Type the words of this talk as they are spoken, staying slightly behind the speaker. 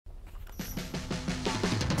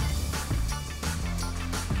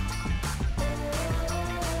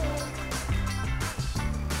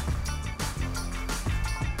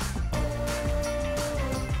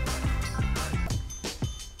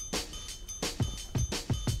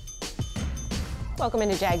Welcome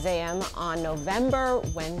into Jags AM on November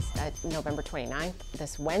 29th,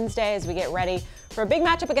 this Wednesday, as we get ready for a big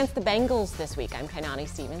matchup against the Bengals this week. I'm Kainani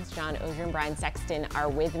Stevens. John Ozier and Brian Sexton are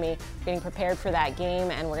with me, getting prepared for that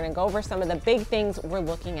game, and we're going to go over some of the big things we're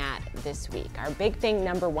looking at this week. Our big thing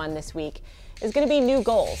number one this week is going to be new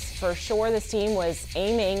goals. For sure, this team was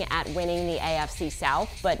aiming at winning the AFC South,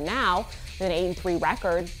 but now with an 8-3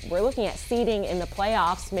 record, we're looking at seeding in the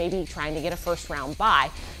playoffs, maybe trying to get a first-round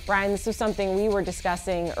bye. Brian, this was something we were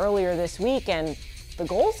discussing earlier this week, and the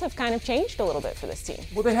goals have kind of changed a little bit for this team.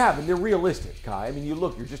 Well, they have, and they're realistic, Kai. I mean, you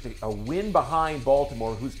look, you're just a win behind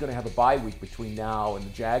Baltimore, who's going to have a bye week between now and the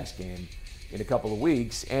Jags game in a couple of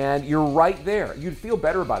weeks, and you're right there. You'd feel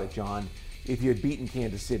better about it, John, if you had beaten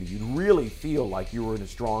Kansas City. You'd really feel like you were in a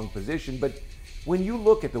strong position, but when you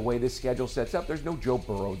look at the way this schedule sets up, there's no Joe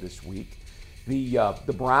Burrow this week.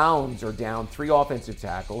 The Browns are down 3 offensive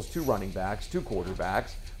tackles, 2 running backs, 2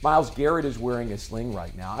 quarterbacks. Myles Garrett is wearing a sling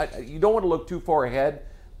right now. You don't want to look too far ahead,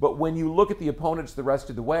 but when you look at the opponents the rest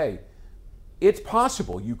of the way, it's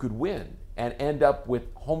possible you could win and end up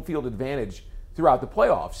with home field advantage throughout the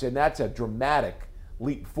playoffs, and that's a dramatic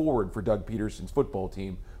leap forward for Doug Peterson's football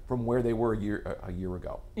team from where they were a year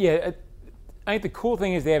ago. Yeah, I think the cool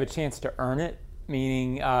thing is they have a chance to earn it,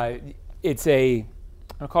 meaning it's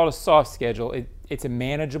I'll call it a soft schedule. It's a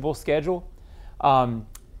manageable schedule.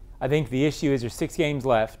 I think the issue is there's 6 games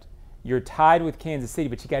left. You're tied with Kansas City,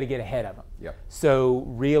 but you got to get ahead of them. Yep. So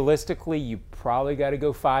realistically, you probably got to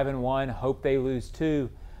go 5-1. Hope they lose 2.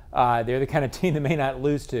 They're the kind of team that may not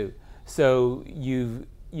lose 2. So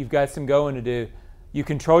you've got some going to do. You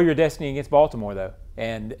control your destiny against Baltimore, though,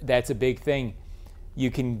 and that's a big thing.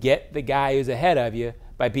 You can get the guy who's ahead of you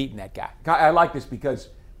by beating that guy. I like this because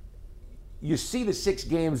you see the 6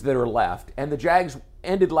 games that are left, and the Jags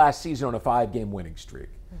ended last season on a 5-game winning streak.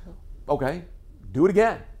 Mm-hmm. Okay, do it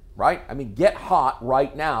again, right? I mean, get hot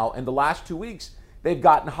right now. And the last 2 weeks, they've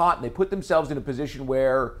gotten hot, and they put themselves in a position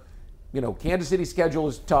where, Kansas City's schedule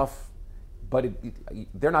is tough, but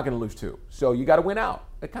they're not going to lose 2. So you got to win out.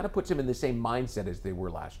 It kind of puts them in the same mindset as they were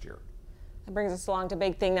last year. That brings us along to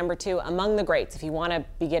big thing number 2, among the greats. If you want to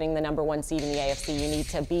be getting the number 1 seed in the AFC, you need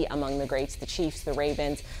to be among the greats, the Chiefs, the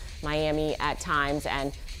Ravens, Miami at times.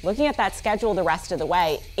 And looking at that schedule the rest of the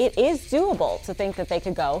way, it is doable to think that they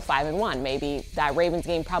could go 5-1. Maybe that Ravens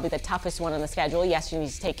game, probably the toughest one on the schedule. Yes, you need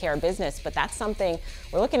to take care of business, but that's something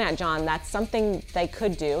we're looking at, John. That's something they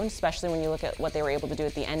could do, especially when you look at what they were able to do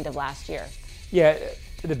at the end of last year. Yeah,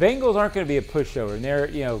 the Bengals aren't going to be a pushover,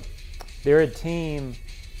 and they're a team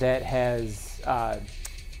that has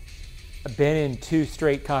been in 2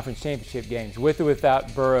 straight conference championship games. With or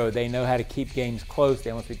without Burrow, they know how to keep games close.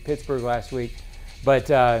 They almost beat Pittsburgh last week. But,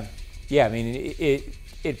 yeah, I mean,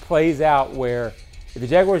 it plays out where if the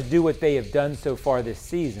Jaguars do what they have done so far this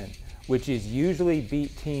season, which is usually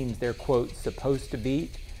beat teams they're, quote, supposed to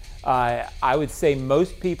beat, I would say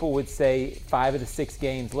most people would say 5 of the 6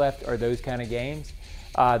 games left are those kind of games.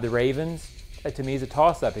 The Ravens, to me, is a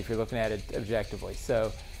toss-up if you're looking at it objectively.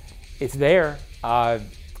 So it's there.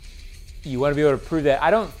 You want to be able to prove that.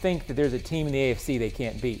 I don't think that there's a team in the AFC they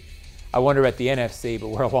can't beat. I wonder about the NFC, but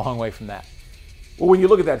we're a long way from that. Well, when you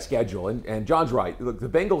look at that schedule, and John's right, look, the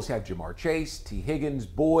Bengals have Jamar Chase, T. Higgins,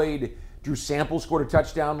 Boyd, Drew Sample scored a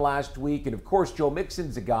touchdown last week, and of course Joe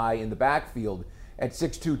Mixon's a guy in the backfield at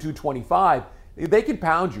 6'2", 225. They can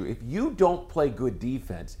pound you. If you don't play good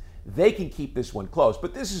defense, they can keep this one close.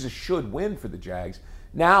 But this is a should win for the Jags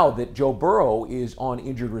now that Joe Burrow is on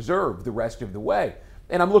injured reserve the rest of the way.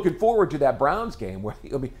 And I'm looking forward to that Browns game where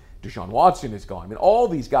Deshaun Watson is gone. I mean, all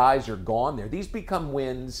these guys are gone there. These become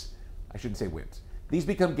wins. I shouldn't say wins. These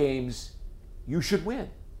become games you should win.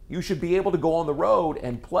 You should be able to go on the road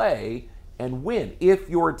and play and win if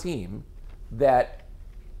you're a team that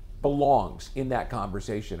belongs in that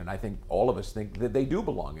conversation. And I think all of us think that they do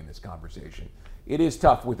belong in this conversation. It is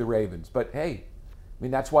tough with the Ravens, but hey, I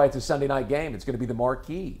mean, that's why it's a Sunday night game. It's going to be the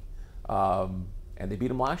marquee. And they beat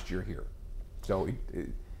them last year here. So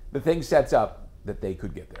the thing sets up that they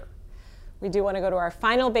could get there. We do want to go to our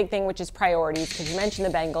final big thing, which is priorities, because you mentioned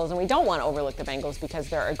the Bengals, and we don't want to overlook the Bengals because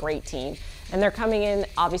they're a great team. And they're coming in,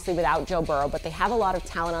 obviously, without Joe Burrow, but they have a lot of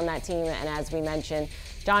talent on that team. And as we mentioned,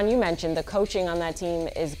 John, you mentioned the coaching on that team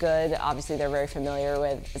is good. Obviously, they're very familiar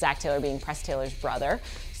with Zach Taylor being Press Taylor's brother.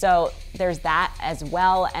 So there's that as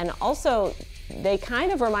well. And also, they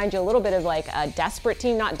kind of remind you a little bit of like a desperate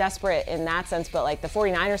team, not desperate in that sense, but like the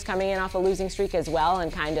 49ers coming in off a losing streak as well and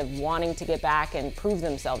kind of wanting to get back and prove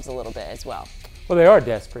themselves a little bit as well. Well, they are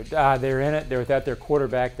desperate. They're in it. They're without their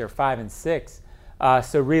quarterback. They're 5-6.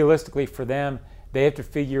 So realistically for them, they have to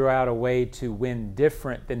figure out a way to win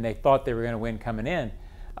different than they thought they were going to win coming in.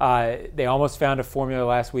 They almost found a formula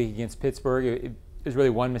last week against Pittsburgh. It was really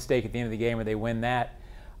one mistake at the end of the game where they win that.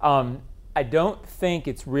 I don't think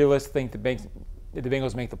it's realistic to think the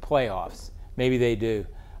Bengals make the playoffs. Maybe they do.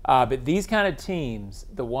 But these kind of teams,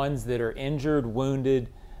 the ones that are injured, wounded,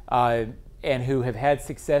 and who have had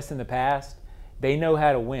success in the past, they know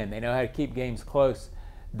how to win. They know how to keep games close.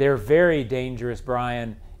 They're very dangerous,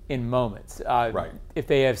 Brian, in moments. Right. If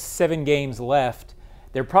they have 7 games left,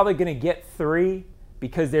 they're probably going to get 3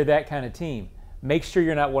 because they're that kind of team. Make sure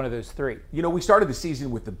you're not one of those 3. You know, we started the season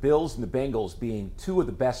with the Bills and the Bengals being 2 of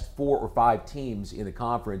the best 4 or 5 teams in the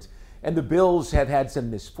conference. And the Bills have had some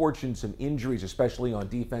misfortune, some injuries, especially on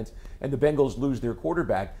defense, and the Bengals lose their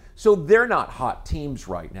quarterback. So they're not hot teams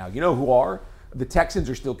right now. You know who are? The Texans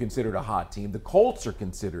are still considered a hot team. The Colts are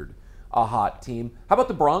considered a hot team. How about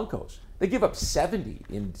the Broncos? They give up 70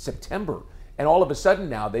 in September, and all of a sudden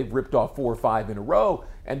now they've ripped off 4 or 5 in a row,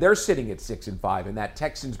 and they're sitting at 6-5. And that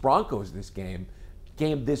Texans-Broncos game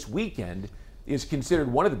this weekend is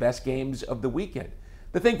considered one of the best games of the weekend.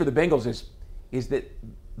 The thing for the Bengals is that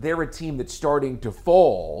they're a team that's starting to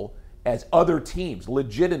fall as other teams,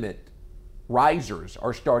 legitimate risers,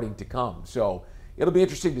 are starting to come. So it'll be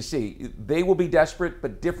interesting to see. They will be desperate,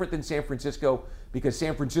 but different than San Francisco, because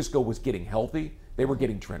San Francisco was getting healthy. They were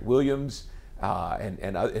getting Trent Williams and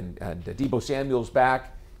Deebo Samuel's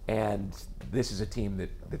back, and this is a team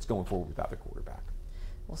that's going forward without the quarterback.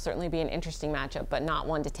 Will certainly be an interesting matchup, but not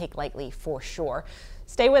one to take lightly for sure.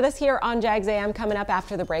 Stay with us here on Jags AM. Coming up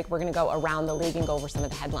after the break, we're going to go around the league and go over some of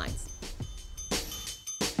the headlines.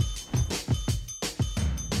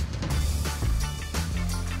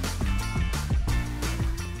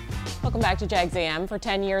 Welcome back to Jags AM. For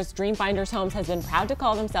 10 years, Dreamfinders Homes has been proud to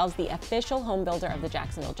call themselves the official home builder of the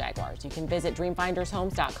Jacksonville Jaguars. You can visit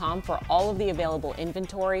dreamfindershomes.com for all of the available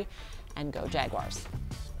inventory, and go Jaguars.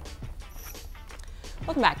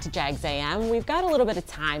 Welcome back to Jags AM. We've got a little bit of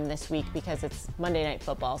time this week because it's Monday Night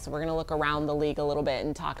Football, so we're going to look around the league a little bit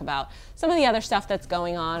and talk about some of the other stuff that's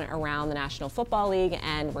going on around the National Football League.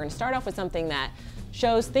 And we're going to start off with something that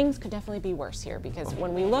shows things could definitely be worse here, because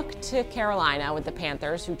when we look to Carolina with the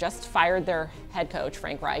Panthers, who just fired their head coach,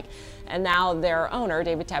 Frank Reich, and now their owner,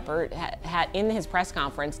 David Tepper, had in his press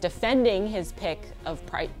conference defending his pick of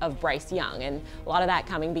Bryce Young, and a lot of that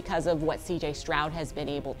coming because of what C.J. Stroud has been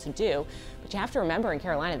able to do. But you have to remember, in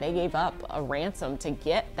Carolina, they gave up a ransom to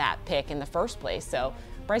get that pick in the first place, so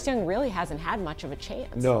Bryce Young really hasn't had much of a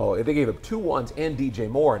chance. No, they gave up 2 ones and DJ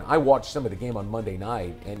Moore, and I watched some of the game on Monday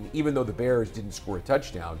night, and even though the Bears didn't score a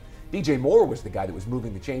touchdown, DJ Moore was the guy that was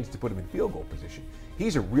moving the chains to put him in field goal position.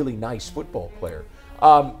 He's a really nice football player.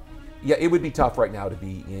 Yeah, it would be tough right now to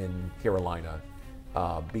be in Carolina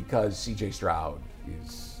because C.J. Stroud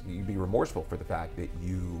you'd be remorseful for the fact that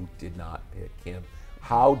you did not pick him.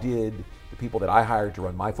 How did the people that I hired to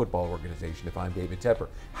run my football organization, if I'm David Tepper,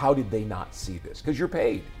 how did they not see this? Because you're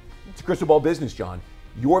paid. It's a crystal ball business, John.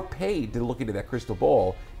 You're paid to look into that crystal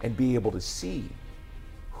ball and be able to see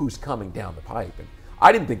who's coming down the pipe. And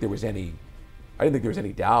I didn't think there was any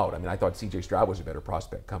doubt. I mean, I thought C.J. Stroud was a better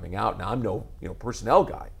prospect coming out. Now, I'm no personnel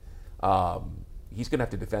guy. He's going to have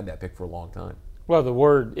to defend that pick for a long time. Well, the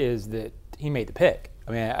word is that he made the pick.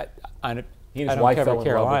 I mean, he and his wife fell in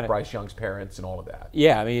love with Bryce Young's parents and all of that.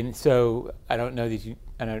 Yeah, I mean, so I don't know that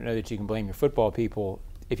you can blame your football people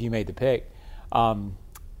if you made the pick.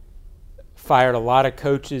 Fired a lot of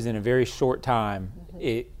coaches in a very short time.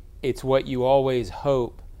 Mm-hmm. It's what you always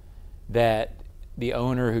hope, that the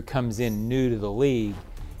owner who comes in new to the league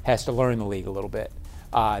has to learn the league a little bit.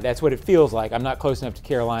 That's what it feels like. I'm not close enough to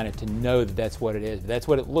Carolina to know that that's what it is, but that's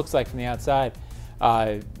what it looks like from the outside.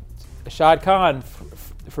 Shad Khan,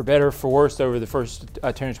 for better or for worse, over the first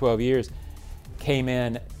 10 or 12 years, came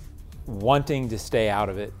in wanting to stay out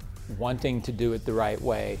of it, wanting to do it the right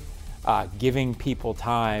way, giving people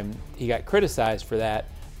time. He got criticized for that,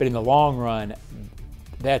 but in the long run,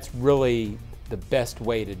 that's really the best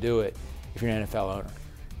way to do it if you're an NFL owner.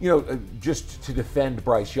 You know, just to defend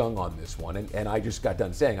Bryce Young on this one, and I just got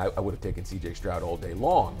done saying I would have taken C.J. Stroud all day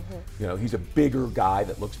long. Mm-hmm. You know, he's a bigger guy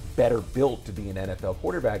that looks better built to be an NFL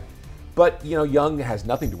quarterback. But, you know, Young has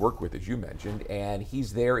nothing to work with, as you mentioned, and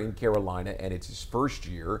he's there in Carolina, and it's his first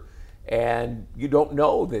year. And you don't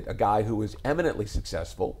know that a guy who is eminently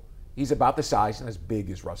successful, he's about the size and as big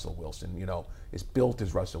as Russell Wilson, you know, is built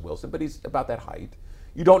as Russell Wilson, but he's about that height.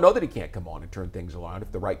 You don't know that he can't come on and turn things around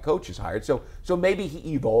if the right coach is hired. So maybe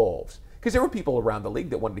he evolves. Because there were people around the league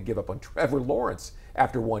that wanted to give up on Trevor Lawrence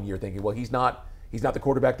after 1 year, thinking, well, he's not the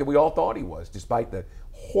quarterback that we all thought he was, despite the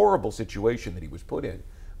horrible situation that he was put in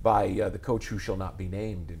by the coach who shall not be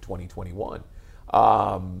named in 2021.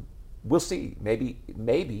 We'll see. Maybe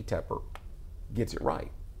Tepper gets it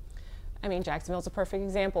right. I mean, Jacksonville's a perfect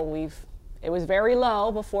example. It was very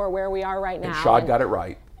low before where we are right now. And Shad got it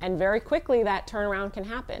right. And very quickly that turnaround can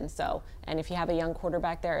happen. So, and if you have a young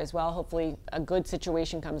quarterback there as well, hopefully a good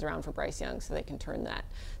situation comes around for Bryce Young so they can turn that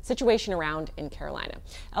situation around in Carolina.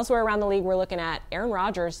 Elsewhere around the league, we're looking at Aaron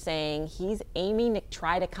Rodgers saying he's aiming to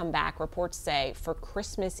try to come back, reports say, for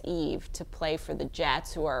Christmas Eve to play for the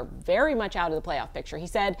Jets, who are very much out of the playoff picture. He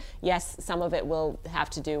said, yes, some of it will have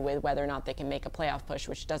to do with whether or not they can make a playoff push,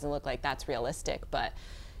 which doesn't look like that's realistic. But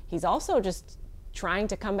he's also just trying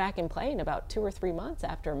to come back and play in about 2 or 3 months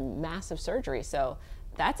after massive surgery. So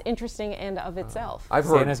that's interesting in and of itself. I've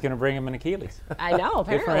heard Santa's going to bring him an Achilles. I know,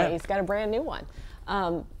 apparently. He's got a brand new one.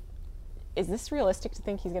 Is this realistic to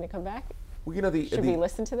think he's going to come back? Well, you know, Should we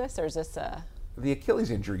listen to this, or is this the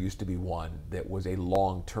Achilles injury used to be one that was a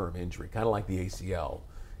long-term injury, kind of like the ACL.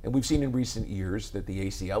 And we've seen in recent years that the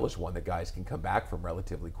ACL is one that guys can come back from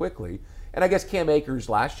relatively quickly. And I guess Cam Akers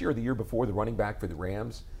last year or the year before, the running back for the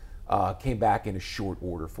Rams, came back in a short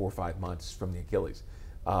order, 4 or 5 months from the Achilles.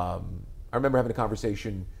 I remember having a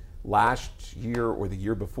conversation last year or the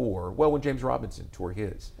year before, well, when James Robinson tore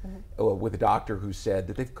his, with a doctor who said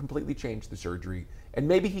that they've completely changed the surgery and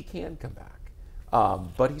maybe he can come back.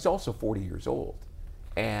 But he's also 40 years old.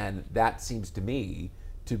 And that seems to me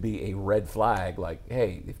to be a red flag, like,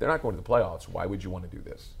 hey, if they're not going to the playoffs, why would you want to do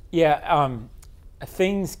this? Yeah,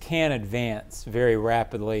 things can advance very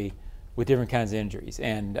rapidly with different kinds of injuries.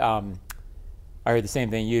 And I heard the same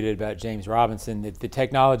thing you did about James Robinson, that the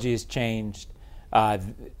technology has changed.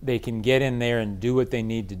 They can get in there and do what they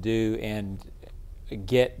need to do and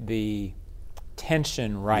get the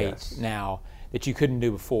tension right now that you couldn't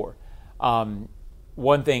do before.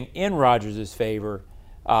 One thing in Rodgers' favor,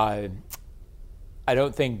 I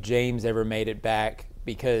don't think James ever made it back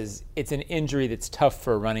because it's an injury that's tough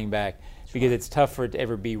for a running back because it's tough for it to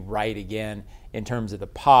ever be right again in terms of the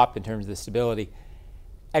pop, in terms of the stability.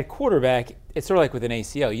 At quarterback, it's sort of like with an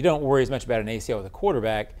ACL. You don't worry as much about an ACL with a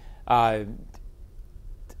quarterback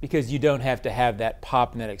because you don't have to have that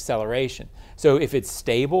pop and that acceleration. So if it's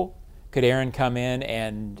stable, could Aaron come in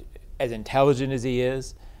and, as intelligent as he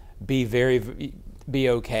is, be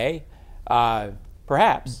okay?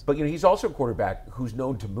 Perhaps. But, you know, he's also a quarterback who's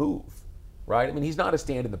known to move, right? I mean, he's not a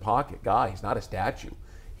stand-in-the-pocket guy. He's not a statue.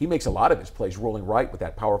 He makes a lot of his plays rolling right with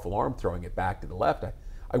that powerful arm, throwing it back to the left.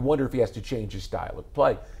 I wonder if he has to change his style of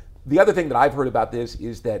play. The other thing that I've heard about this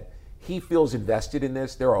is that he feels invested in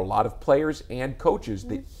this. There are a lot of players and coaches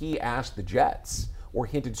that he asked the Jets or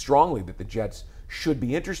hinted strongly that the Jets should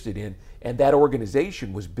be interested in, and that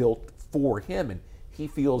organization was built for him, and he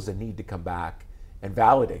feels the need to come back and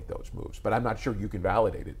validate those moves. But I'm not sure you can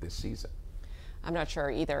validate it this season. I'm not sure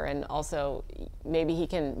either. And also, maybe he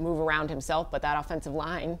can move around himself, but that offensive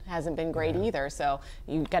line hasn't been great either. So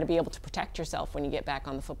you've got to be able to protect yourself when you get back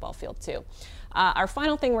on the football field, too. Our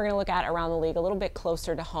final thing we're going to look at around the league, a little bit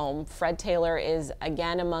closer to home. Fred Taylor is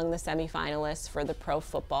again among the semifinalists for the Pro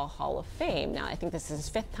Football Hall of Fame. Now, I think this is his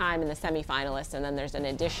 5th time in the semifinalists, and then there's an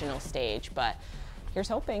additional stage. But here's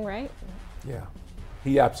hoping, right? Yeah,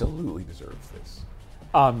 he absolutely deserves this.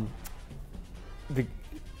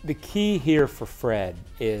 The key here for Fred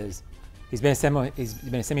is he's been a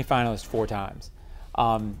semifinalist 4 times.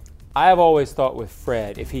 I have always thought with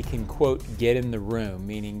Fred, if he can, quote, get in the room,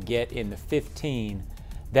 meaning get in the 15,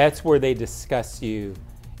 that's where they discuss you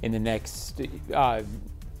in the next,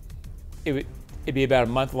 it'd be about a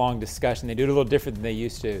month-long discussion. They do it a little different than they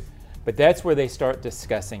used to, but that's where they start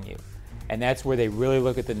discussing you. And that's where they really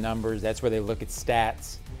look at the numbers. That's where they look at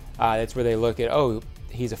stats. That's where they look at, oh,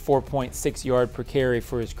 he's a 4.6 yard per carry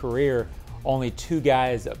for his career. Only 2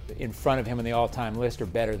 guys up in front of him on the all-time list are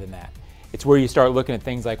better than that. It's where you start looking at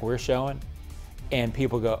things like we're showing, and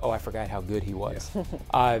people go, oh, I forgot how good he was.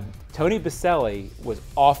 Tony Baselli was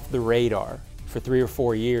off the radar for 3 or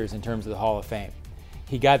 4 years in terms of the Hall of Fame.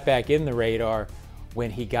 He got back in the radar when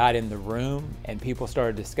he got in the room and people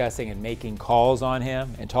started discussing and making calls on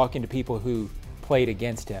him and talking to people who played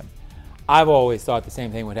against him. I've always thought the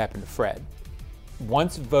same thing would happen to Fred.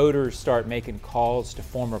 Once voters start making calls to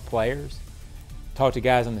former players, talk to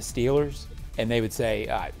guys on the Steelers, and they would say,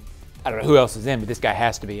 I don't know who else is in, but this guy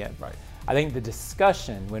has to be in. Right. I think the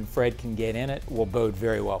discussion, when Fred can get in it, will bode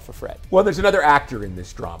very well for Fred. Well, there's another actor in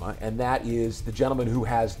this drama, and that is the gentleman who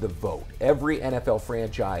has the vote. Every NFL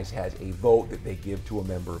franchise has a vote that they give to a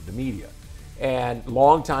member of the media. And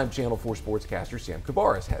longtime Channel 4 sportscaster Sam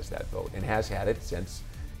Kavaris has that vote and has had it since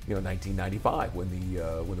 1995 when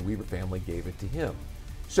the Weaver family gave it to him.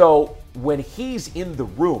 So when he's in the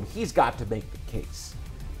room, he's got to make the case.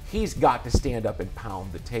 He's got to stand up and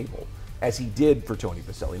pound the table, as he did for Tony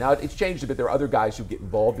Baselli. Now, it's changed a bit. There are other guys who get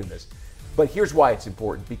involved in this. But here's why it's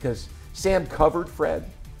important, because Sam covered Fred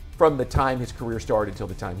from the time his career started until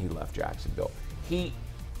the time he left Jacksonville. He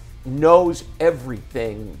knows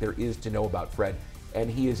everything there is to know about Fred, and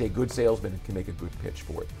he is a good salesman and can make a good pitch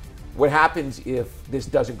for it. What happens if this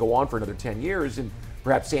doesn't go on for another 10 years and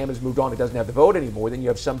perhaps Sam has moved on and doesn't have the vote anymore? Then you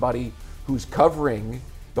have somebody who's covering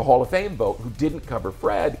the Hall of Fame vote who didn't cover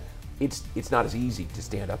Fred. It's not as easy to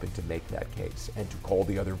stand up and to make that case and to call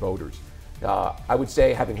the other voters. I would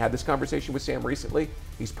say, having had this conversation with Sam recently,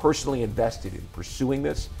 he's personally invested in pursuing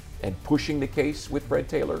this and pushing the case with Fred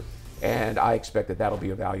Taylor, and I expect that that'll be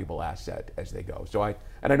a valuable asset as they go. So I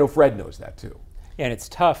know Fred knows that too. Yeah, and it's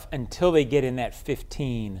tough until they get in that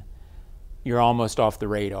 15. You're almost off the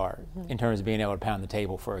radar in terms of being able to pound the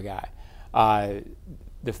table for a guy.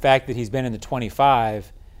 The fact that he's been in the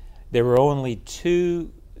 25, there were only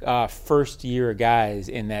 2 first-year guys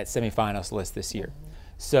in that semifinals list this year.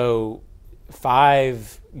 So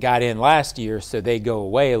 5 got in last year, so they go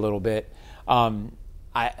away a little bit.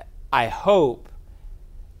 I hope,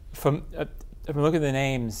 from looking at the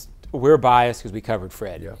names, we're biased because we covered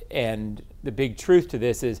Fred. Yeah. And the big truth to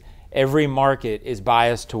this is every market is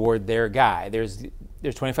biased toward their guy. There's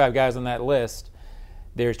 25 guys on that list.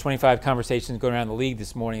 There's 25 conversations going around the league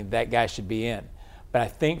this morning that guy should be in. But I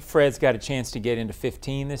think Fred's got a chance to get into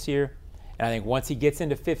 15 this year. And I think once he gets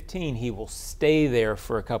into 15, he will stay there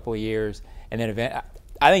for a couple of years. And then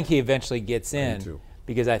I think he eventually gets in,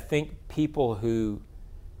 because I think people who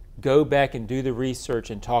go back and do the research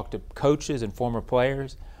and talk to coaches and former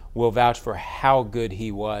players will vouch for how good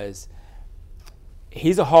he was.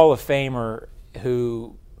 He's a Hall of Famer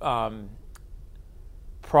who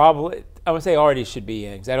probably, I would say, already should be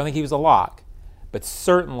in, because I don't think he was a lock. But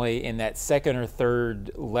certainly in that second or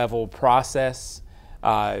third level process,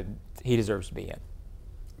 he deserves to be in.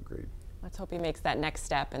 Agreed. Let's hope he makes that next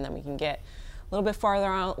step, and then we can get a little bit farther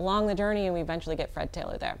along the journey and we eventually get Fred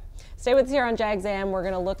Taylor there. Stay with us here on Jags AM. We're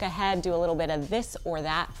going to look ahead, do a little bit of this or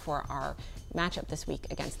that for our matchup this week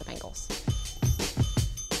against the Bengals.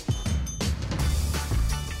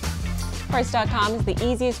 Price.com is the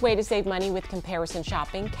easiest way to save money with comparison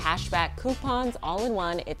shopping, cashback, coupons, all in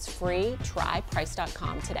one. It's free. Try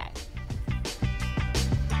Price.com today.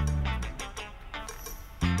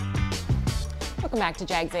 Welcome back to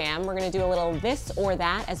Jags AM. We're going to do a little this or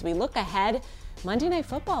that as we look ahead. Monday Night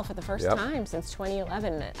Football for the first time since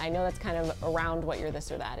 2011. I know that's kind of around what your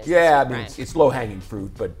this or that is. Yeah, I mean, it's low-hanging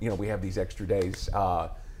fruit, but, we have these extra days.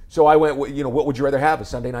 So I went, what would you rather have, a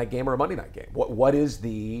Sunday night game or a Monday night game? What is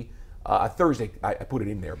the Thursday? I put it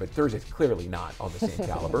in there, but Thursday's clearly not on the same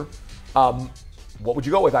caliber. What would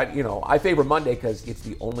you go with? I favor Monday because it's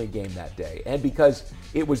the only game that day, and because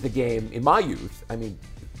it was the game in my youth. I mean,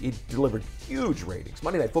 it delivered huge ratings.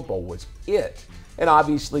 Monday Night Football was it. And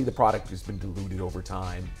obviously the product has been diluted over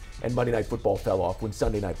time, and Monday Night Football fell off when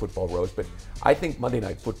Sunday Night Football rose. But I think Monday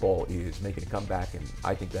Night Football is making a comeback, and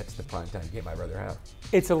I think that's the primetime game I'd rather have.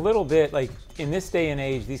 It's a little bit like, in this day and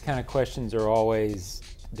age, these kind of questions are always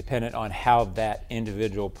dependent on how that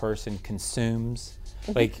individual person consumes.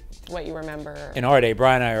 Like what you remember. In our day,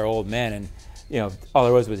 Brian and I are old men, and all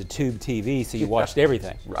there was a tube TV, so you watched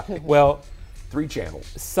everything. Right. Well, 3 channels.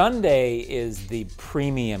 Sunday is the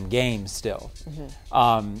premium game still.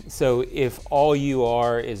 So if all you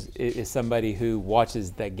are is somebody who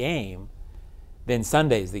watches the game, then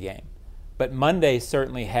Sunday's the game. But Monday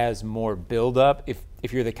certainly has more build-up.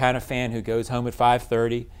 If you're the kind of fan who goes home at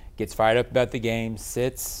 5:30, gets fired up about the game,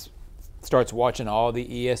 sits, starts watching all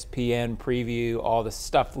the ESPN preview, all the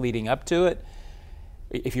stuff leading up to it,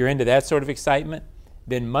 if you're into that sort of excitement,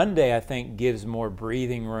 then Monday, I think, gives more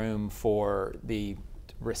breathing room for the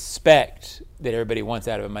respect that everybody wants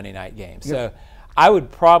out of a Monday night game. Yep. So I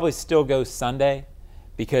would probably still go Sunday,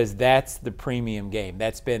 because that's the premium game.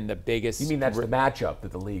 That's been the biggest. You mean that's the matchup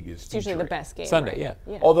that the league is It's usually the best game. Sunday, right?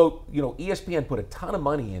 yeah. Although, ESPN put a ton of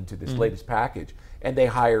money into this latest package, and they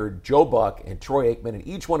hired Joe Buck and Troy Aikman, and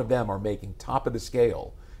each one of them are making top of the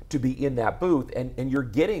scale to be in that booth, and you're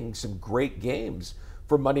getting some great games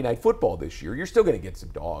for Monday Night Football this year. You're still going to get some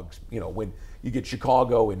dogs, when you get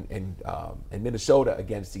Chicago and Minnesota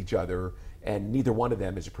against each other, and neither one of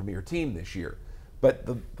them is a premier team this year. But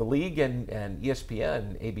the league and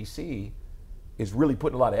ESPN, ABC, is really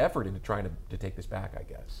putting a lot of effort into trying to take this back, I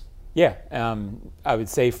guess. Yeah, I would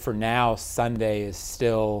say for now, Sunday is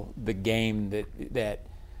still the game that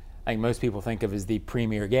I think most people think of as the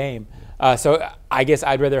premier game. So I guess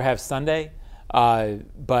I'd rather have Sunday,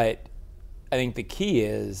 but I think the key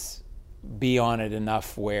is be on it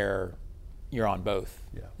enough where you're on both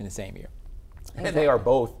in the same year. And they are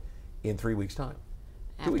both in 3 weeks' time.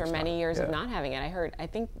 after many years of not having it. I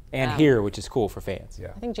think. And here, which is cool for fans.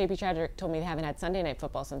 Yeah. I think JP Chadrick told me they haven't had Sunday Night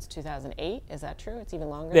Football since 2008. Is that true? It's even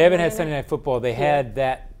longer. They haven't had Sunday Night Football. They had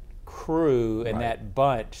that crew and that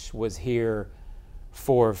bunch was here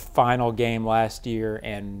for final game last year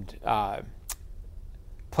and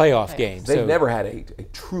playoff games. They've never had a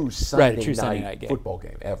true Sunday night game. football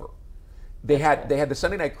game ever. They had the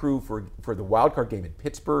Sunday night crew for the wild card game in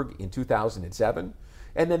Pittsburgh in 2007,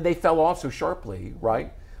 and then they fell off so sharply.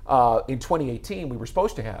 Right in 2018, we were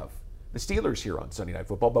supposed to have the Steelers here on Sunday Night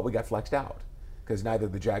Football, but we got flexed out because neither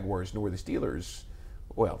the Jaguars nor the Steelers.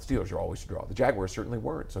 Well, the Steelers are always a draw. The Jaguars certainly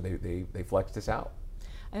weren't, so they flexed us out.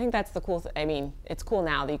 I think that's the cool I mean, it's cool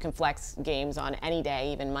now that you can flex games on any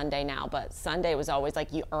day, even Monday now, but Sunday was always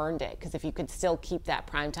like you earned it, because if you could still keep that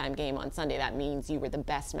primetime game on Sunday, that means you were the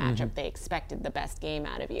best matchup. They expected the best game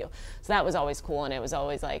out of you. So that was always cool, and it was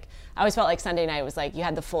always like, I always felt like Sunday night was like you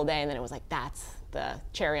had the full day, and then it was like that's the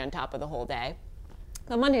cherry on top of the whole day.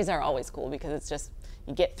 But Mondays are always cool because it's just,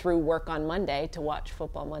 you get through work on Monday to watch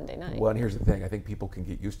football Monday night. Well, and here's the thing. I think people can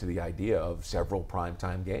get used to the idea of several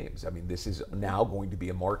primetime games. I mean, this is now going to be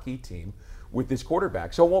a marquee team with this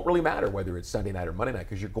quarterback. So it won't really matter whether it's Sunday night or Monday night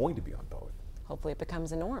because you're going to be on both. Hopefully it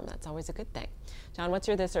becomes a norm. That's always a good thing. John, what's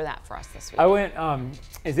your this or that for us this week? I went,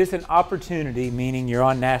 is this an opportunity, meaning you're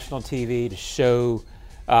on national TV, to show,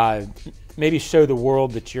 maybe show the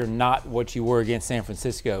world that you're not what you were against San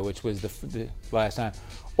Francisco, which was the last time?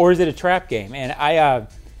 Or is it a trap game? And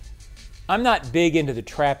I'm not big into the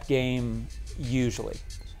trap game usually,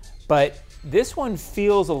 but this one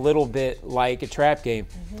feels a little bit like a trap game.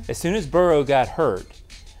 As soon as Burrow got hurt,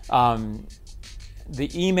 the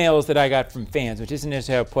emails that I got from fans, which isn't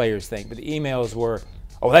necessarily how players think, but the emails were,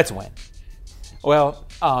 oh, that's a win. Well,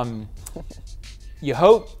 you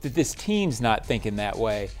hope that this team's not thinking that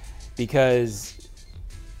way, because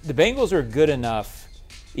the Bengals are good enough,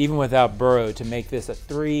 even without Burrow, to make this a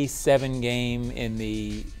 3-7 game in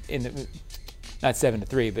the not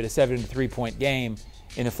 7-3, but a 7-3 point game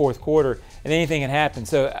in the fourth quarter, and anything can happen.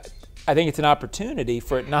 So I think it's an opportunity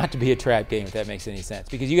for it not to be a trap game, if that makes any sense,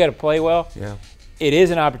 because you got to play well. Yeah. It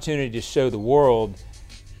is an opportunity to show the world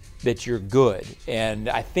that you're good, and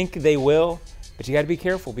I think they will, but you got to be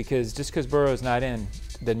careful, because just because Burrow's not in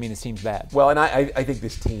doesn't mean his team's bad. Well, and I think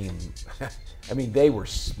this team, I mean, they were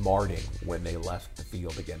smarting when they left the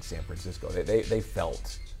field against San Francisco. They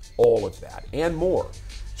felt all of that and more.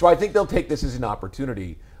 So I think they'll take this as an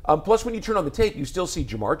opportunity. Plus, when you turn on the tape, you still see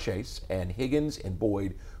Jamar Chase and Higgins and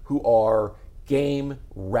Boyd, who are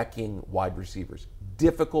game-wrecking wide receivers.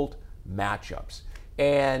 Difficult matchups.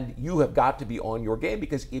 And you have got to be on your game,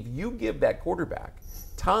 because if you give that quarterback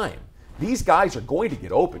time, these guys are going to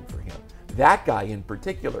get open for him. That guy in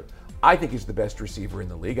particular, I think, is the best receiver in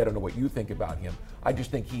the league. I don't know what you think about him. I just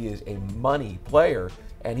think he is a money player,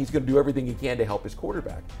 and he's going to do everything he can to help his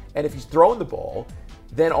quarterback. And if he's throwing the ball,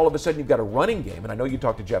 then all of a sudden you've got a running game. And I know you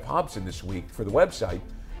talked to Jeff Hobson this week for the website.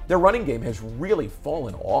 Their running game has really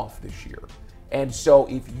fallen off this year. And so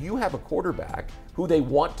if you have a quarterback who they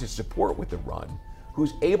want to support with the run,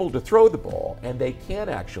 who's able to throw the ball, and they can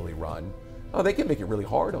actually run, oh, they can make it really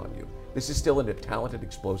hard on you. This is still a talented,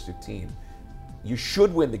 explosive team. You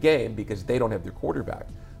should win the game because they don't have their quarterback.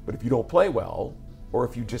 But if you don't play well, or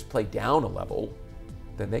if you just play down a level,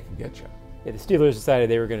 then they can get you. Yeah, the Steelers decided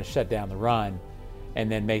they were going to shut down the run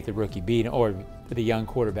and then make the rookie beat him, or the young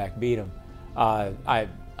quarterback beat him.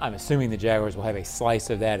 I'm assuming the Jaguars will have a slice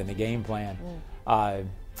of that in the game plan.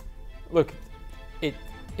 Look,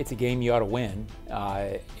 it's a game you ought to win,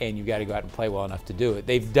 and you got to go out and play well enough to do it.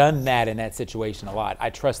 They've done that in that situation a lot. I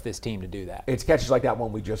trust this team to do that. It's catches like that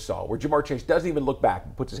one we just saw, where Jamar Chase doesn't even look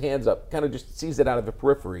back, puts his hands up, kind of just sees it out of the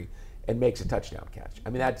periphery, and makes a touchdown catch. I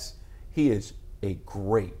mean, he is a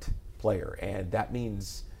great player, and that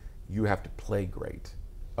means you have to play great.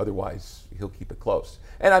 Otherwise, he'll keep it close.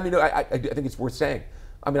 And I mean, I think it's worth saying.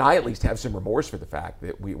 I mean, I at least have some remorse for the fact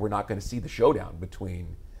that we're not going to see the showdown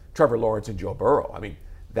between Trevor Lawrence and Joe Burrow. I mean,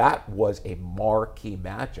 that was a marquee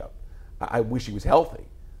matchup. I wish he was healthy.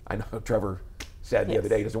 I know Trevor said the other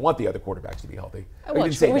day he doesn't want the other quarterbacks to be healthy. He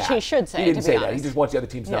didn't say that. He should say, he didn't say that. honest. He just wants the other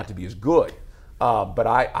teams not to be as good. But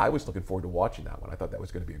I was looking forward to watching that one. I thought that was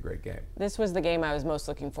going to be a great game. This was the game I was most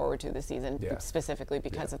looking forward to this season, specifically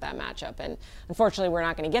because of that matchup. And unfortunately, we're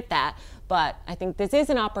not going to get that. But I think this is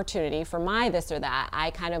an opportunity for my this or that.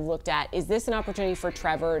 I kind of looked at, is this an opportunity for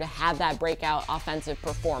Trevor to have that breakout offensive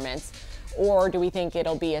performance? Or do we think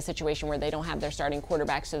it'll be a situation where they don't have their starting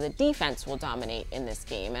quarterback, so the defense will dominate in this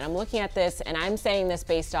game? And I'm looking at this, and I'm saying this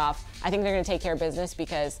based off, I think they're going to take care of business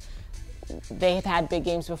because they have had big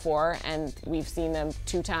games before, and we've seen them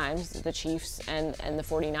 2 times, the Chiefs and the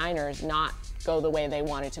 49ers, not go the way they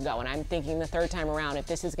want it to go. And I'm thinking the third time around, if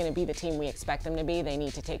this is going to be the team we expect them to be, they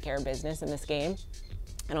need to take care of business in this game.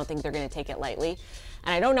 I don't think they're going to take it lightly.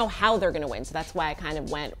 And I don't know how they're going to win. So that's why I kind of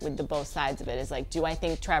went with the both sides of it. Is like, do I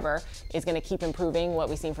think Trevor is going to keep improving what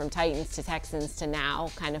we've seen from Titans to Texans to now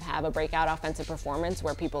kind of have a breakout offensive performance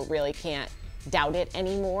where people really can't doubt it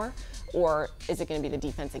anymore? Or is it going to be the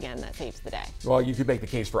defense again that saves the day? Well, you could make the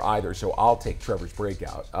case for either, so I'll take Trevor's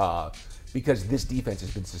breakout because this defense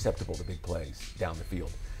has been susceptible to big plays down the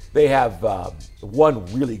field. They have one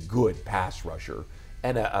really good pass rusher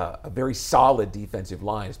and a very solid defensive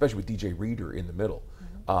line, especially with DJ Reader in the middle.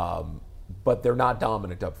 But they're not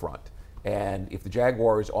dominant up front. And if the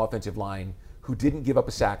Jaguars' offensive line, who didn't give up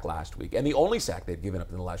a sack last week, and the only sack they'd given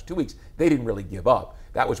up in the last 2 weeks, they didn't really give up.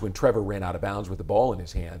 That was when Trevor ran out of bounds with the ball in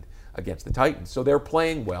his hand against the Titans. So they're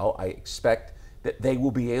playing well. I expect that they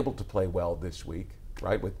will be able to play well this week,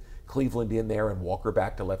 right, with Cleveland in there and Walker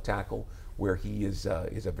back to left tackle, where he is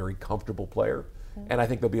a very comfortable player. And I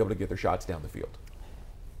think they'll be able to get their shots down the field.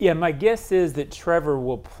 Yeah, my guess is that Trevor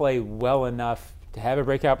will play well enough to have a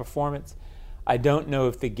breakout performance. I don't know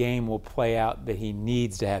if the game will play out that he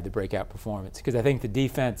needs to have the breakout performance, because I think the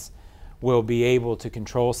defense will be able to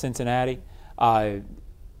control Cincinnati.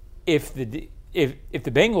 If the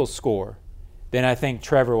Bengals score, then I think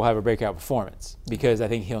Trevor will have a breakout performance, because I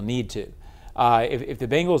think he'll need to. If the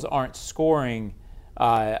Bengals aren't scoring,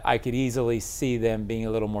 I could easily see them being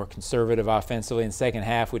a little more conservative offensively in the second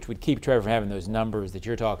half, which would keep Trevor from having those numbers that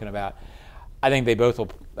you're talking about. I think they both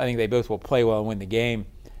will play well and win the game.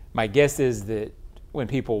 My guess is that when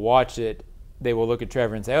people watch it, they will look at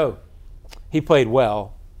Trevor and say, "Oh, he played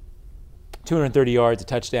well. 230 yards, a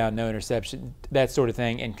touchdown, no interception, that sort of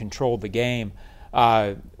thing, and controlled the game,"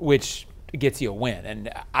 which gets you a win.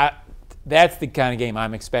 And that's the kind of game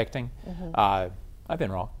I'm expecting. I've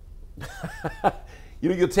been wrong.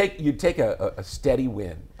 You'd take a steady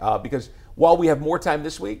win because while we have more time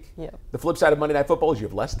this week, the flip side of Monday Night Football is you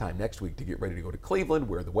have less time next week to get ready to go to Cleveland,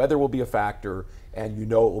 where the weather will be a factor, and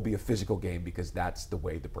it will be a physical game because that's the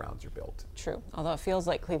way the Browns are built. True, although it feels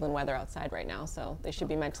like Cleveland weather outside right now, so they should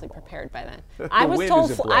be mentally prepared by then. I was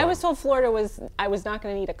told Florida I was not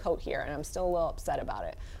going to need a coat here, and I'm still a little upset about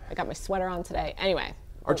it. I got my sweater on today. Anyway.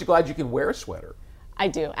 Aren't you glad you can wear a sweater? I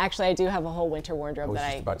do. Actually, I do have a whole winter wardrobe that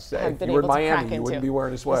I have been able to crack into. You were in Miami, you wouldn't be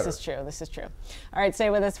wearing a sweater. This is true. All right, stay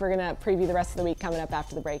with us. We're going to preview the rest of the week coming up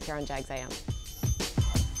after the break here on Jags AM.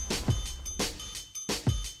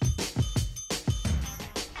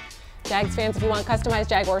 Jags fans, if you want customized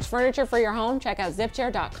Jaguars furniture for your home, check out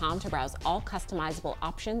zipchair.com to browse all customizable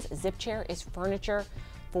options. ZipChair is furniture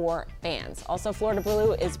for fans. Also, Florida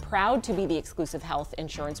Blue is proud to be the exclusive health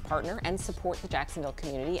insurance partner and support the Jacksonville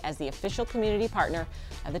community as the official community partner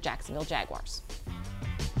of the Jacksonville Jaguars.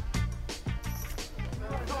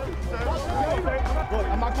 Look,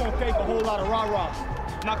 I'm not going to fake a whole lot of rah-rah.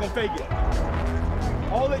 I'm not going to fake it.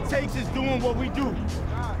 All it takes is doing what we do.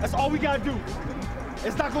 That's all we got to do.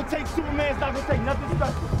 It's not going to take Superman. It's not going to take nothing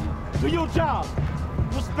special. Do your job.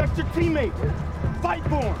 Respect your teammates. Fight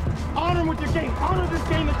for them. Honor them with your game. Honor this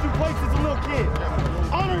game that you played as a little kid.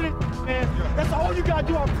 Honor it, man. That's all you got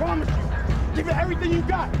to do, I promise you. Give it everything you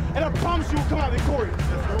got, and I promise you will come out victorious.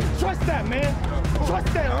 Trust that, man.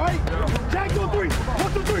 Trust that, all right? Jags on 3.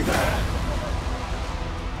 1, 2, 3.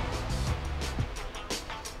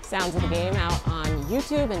 Sounds of the game out on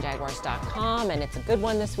YouTube and Jaguars.com, and it's a good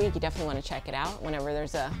one this week. You definitely want to check it out. Whenever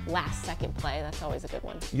there's a last-second play, that's always a good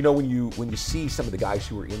one. You know, when you see some of the guys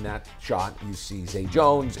who were in that shot, you see Zay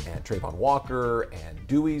Jones and Trayvon Walker and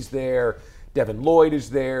Dewey's there, Devin Lloyd is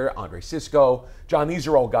there, Andre Sisco. John, these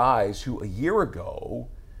are all guys who a year ago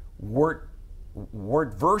weren't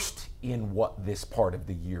versed in what this part of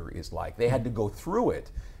the year is like. They had to go through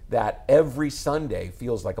it. That every Sunday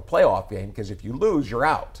feels like a playoff game because if you lose, you're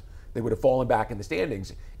out. They would have fallen back in the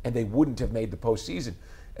standings and they wouldn't have made the postseason.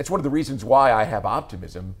 It's one of the reasons why I have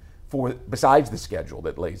optimism for, besides the schedule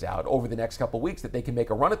that lays out over the next couple of weeks, that they can make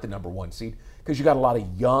a run at the number 1 seed because you got a lot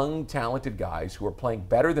of young, talented guys who are playing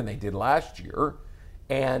better than they did last year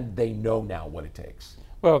and they know now what it takes.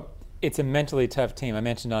 Well, it's a mentally tough team. I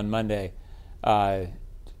mentioned on Monday, they're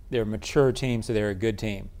a mature team, so they're a good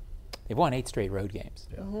team. They've won 8 straight road games.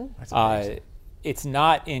 Yeah. That's amazing. It's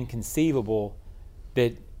not inconceivable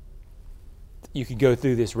that you could go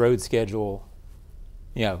through this road schedule,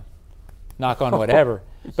 knock on whatever.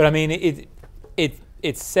 But I mean,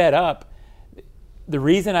 it's set up. The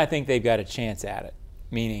reason I think they've got a chance at it,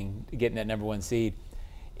 meaning getting that number 1 seed,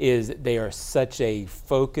 is they are such a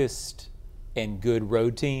focused and good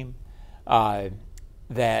road team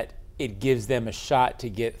that it gives them a shot to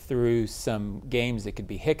get through some games that could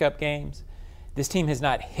be hiccup games. This team has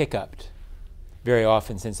not hiccuped very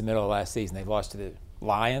often since the middle of last season. They've lost to the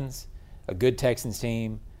Lions, a good Texans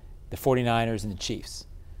team, the 49ers, and the Chiefs.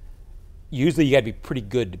 Usually you got to be pretty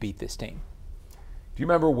good to beat this team. Do you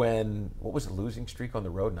remember what was the losing streak on the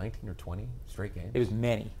road, 19 or 20 straight games? It was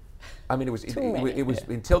many. I mean, it was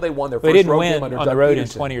many. until they won their They first didn't road win game under on Doug the road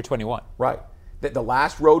Peterson. in 20 or 21. Right. The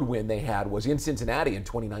last road win they had was in Cincinnati in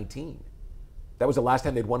 2019. That was the last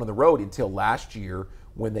time they'd won on the road until last year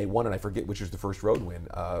when they won, and I forget which was the first road win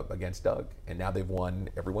against Doug. And now they've won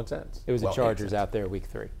every one since. It was the Chargers out there week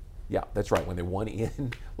 3. Yeah, that's right. When they won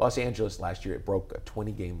in Los Angeles last year, it broke a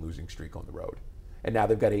 20-game losing streak on the road. And now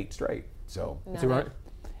they've got 8 straight. So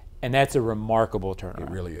and that's a remarkable turnaround. it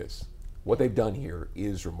really is. What they've done here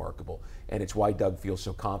is remarkable. And it's why Doug feels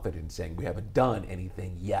so confident in saying we haven't done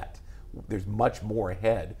anything yet. There's much more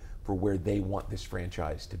ahead for where they want this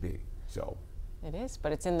franchise to be. So it is,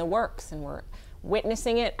 but it's in the works, and we're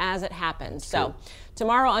witnessing it as it happens. So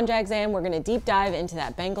tomorrow on Jags AM, we're going to deep dive into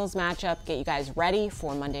that Bengals matchup, get you guys ready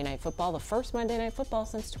for Monday Night Football, the first Monday Night Football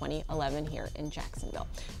since 2011 here in Jacksonville.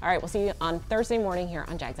 All right, we'll see you on Thursday morning here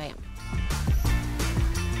on Jags AM.